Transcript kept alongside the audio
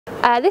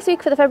This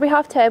week for the February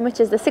half term, which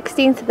is the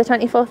 16th to the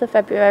 24th of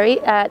February,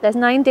 there's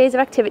 9 days of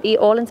activity,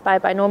 all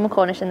inspired by Norman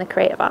Cornish and the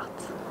creative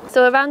arts.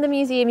 So around the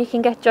museum you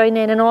can get joined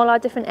in all our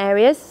different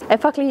areas.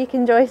 At Peterlee you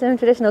can enjoy some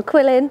traditional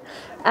quilling,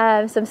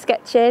 some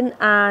sketching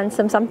and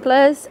some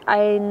samplers.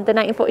 In the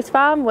 1940s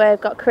farm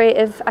we've got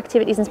creative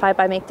activities inspired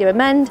by Make Do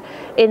Amend.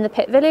 In the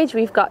pit village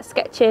we've got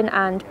sketching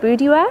and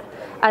booty wear,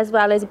 as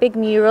well as a big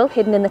mural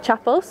hidden in the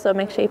chapel, so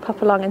make sure you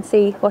pop along and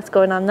see what's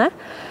going on there.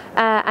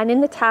 And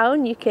in the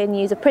town you can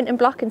use a printing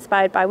block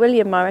inspired by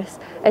William Morris,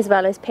 as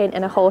well as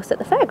painting a horse at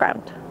the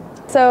fairground.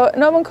 So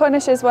Norman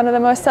Cornish is one of the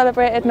most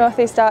celebrated North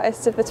East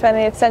artists of the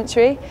 20th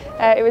century.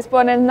 He was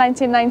born in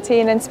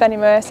 1919 in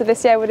Spennymoor, so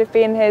this year would have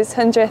been his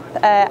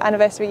 100th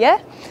anniversary year.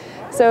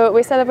 So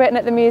we're celebrating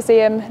at the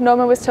museum.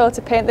 Norman was told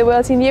to paint the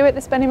world he knew at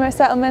the Spennymoor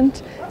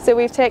Settlement, so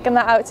we've taken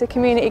that out to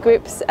community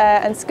groups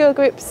and school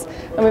groups,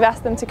 and we've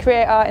asked them to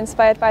create art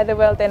inspired by the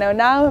world they know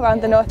now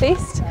around the North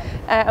East.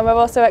 And we're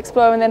also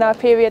exploring in our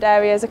period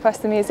areas across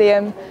the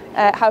museum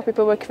how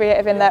people were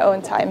creative in their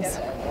own times.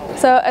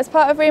 So as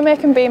part of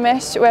Remake and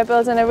Beamish, we're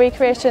building a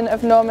recreation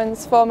of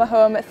Norman's former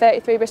home at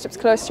 33 Bishop's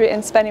Close Street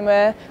in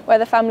Spennymoor, where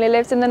the family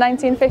lived in the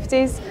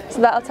 1950s.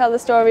 So that'll tell the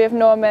story of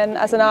Norman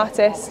as an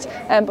artist,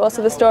 but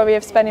also the story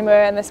of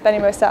Spennymoor and the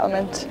Spennymoor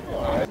Settlement.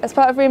 As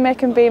part of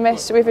Remake and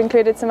Beamish, we've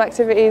included some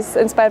activities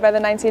inspired by the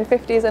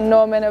 1950s and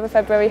Norman over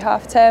February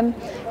half term,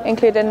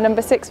 including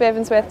number 6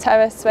 Ravensworth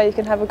Terrace, where you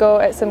can have a go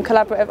at some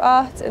collaborative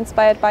art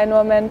inspired by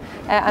Norman,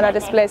 and our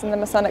displays in the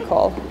Masonic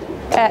Hall.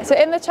 So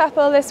in the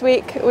chapel this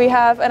week we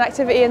have an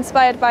activity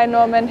inspired by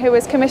Norman, who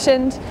was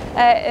commissioned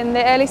in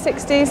the early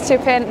 60s to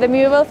paint the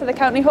mural for the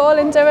County Hall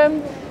in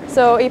Durham.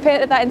 So he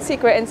painted that in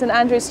secret in St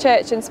Andrew's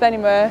Church in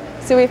Spennymoor.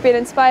 So we've been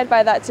inspired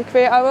by that to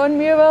create our own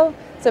mural,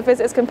 so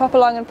visitors can pop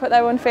along and put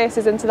their own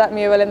faces into that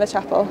mural in the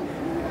chapel.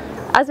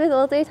 As with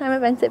all daytime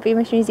events at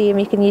Beamish Museum,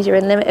 you can use your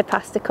unlimited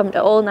pass to come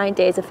to all 9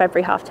 days of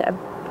February half term.